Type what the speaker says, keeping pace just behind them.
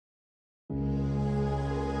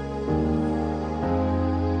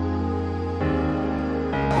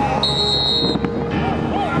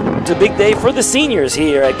a big day for the seniors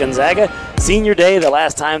here at Gonzaga. Senior day, the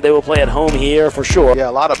last time they will play at home here for sure. Yeah,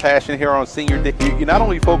 a lot of passion here on senior day. You're not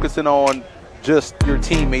only focusing on just your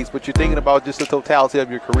teammates, but you're thinking about just the totality of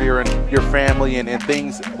your career and your family and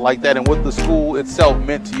things like that and what the school itself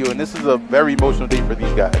meant to you. And this is a very emotional day for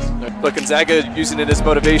these guys. But Gonzaga using it as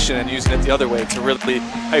motivation and using it the other way to really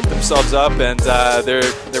hype themselves up, and they're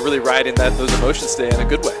really riding those emotions today in a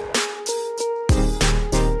good way.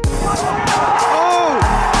 Oh!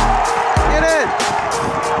 Get in!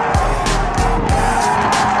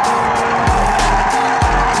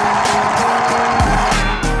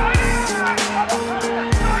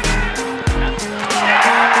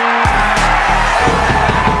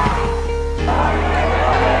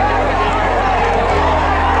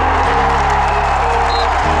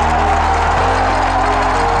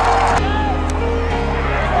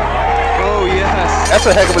 That's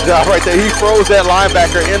a heck of a job right there. He froze that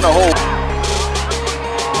linebacker in the hole.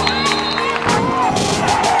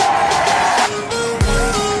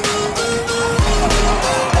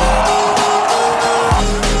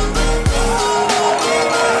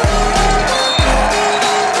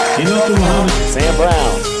 Sam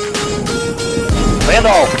Brown.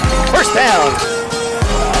 Randolph, first down.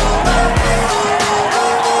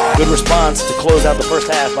 Good response to close out the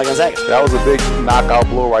first half by Gonzaga. That was a big knockout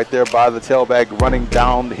blow right there by the tailback, running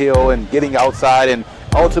downhill and getting outside and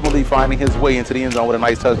ultimately finding his way into the end zone with a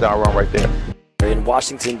nice touchdown run right there. In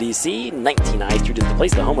Washington, D.C., 19 I Street is the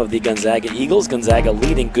place, the home of the Gonzaga Eagles. Gonzaga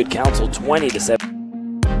leading Good Counsel 20-7.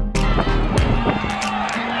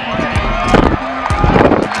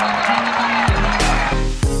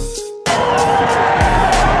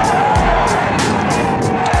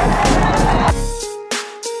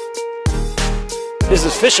 This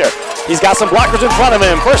is Fisher. He's got some blockers in front of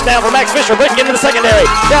him. First down for Max Fisher, breaking into the secondary.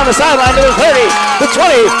 Down the sideline to the 30, the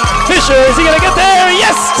 20. Fisher, is he going to get there?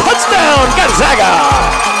 Yes! Touchdown, Gonzaga!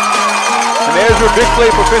 And there's your big play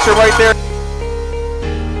for Fisher right there.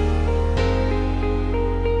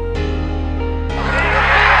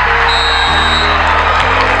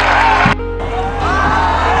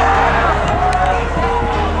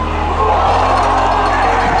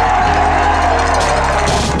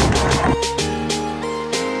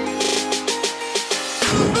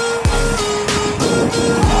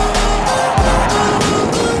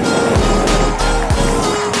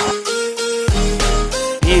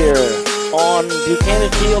 Here on Buchanan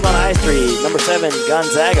Field on I Street, number 7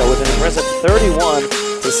 Gonzaga with an impressive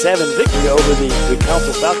 31-7 victory over the Good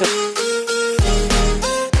Counsel Falcons.